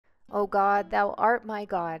O God, thou art my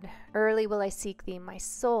God. Early will I seek thee. My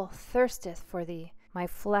soul thirsteth for thee. My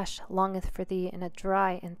flesh longeth for thee in a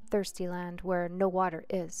dry and thirsty land where no water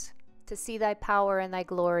is, to see thy power and thy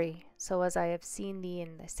glory, so as I have seen thee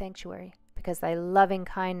in the sanctuary. Because thy loving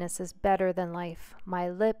kindness is better than life, my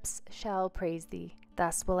lips shall praise thee.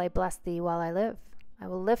 Thus will I bless thee while I live. I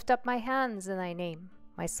will lift up my hands in thy name.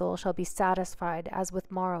 My soul shall be satisfied as with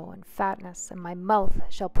marrow and fatness, and my mouth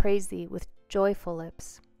shall praise thee with joyful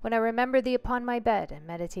lips. When I remember thee upon my bed, and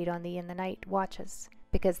meditate on thee in the night watches,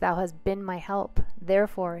 because thou hast been my help,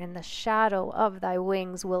 therefore in the shadow of thy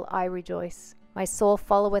wings will I rejoice. My soul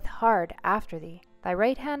followeth hard after thee. Thy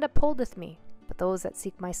right hand upholdeth me. But those that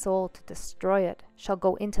seek my soul to destroy it shall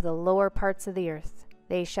go into the lower parts of the earth.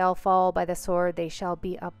 They shall fall by the sword, they shall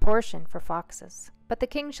be a portion for foxes. But the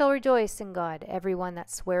king shall rejoice in God. Every one that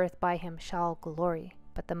sweareth by him shall glory.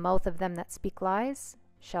 But the mouth of them that speak lies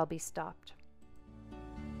shall be stopped.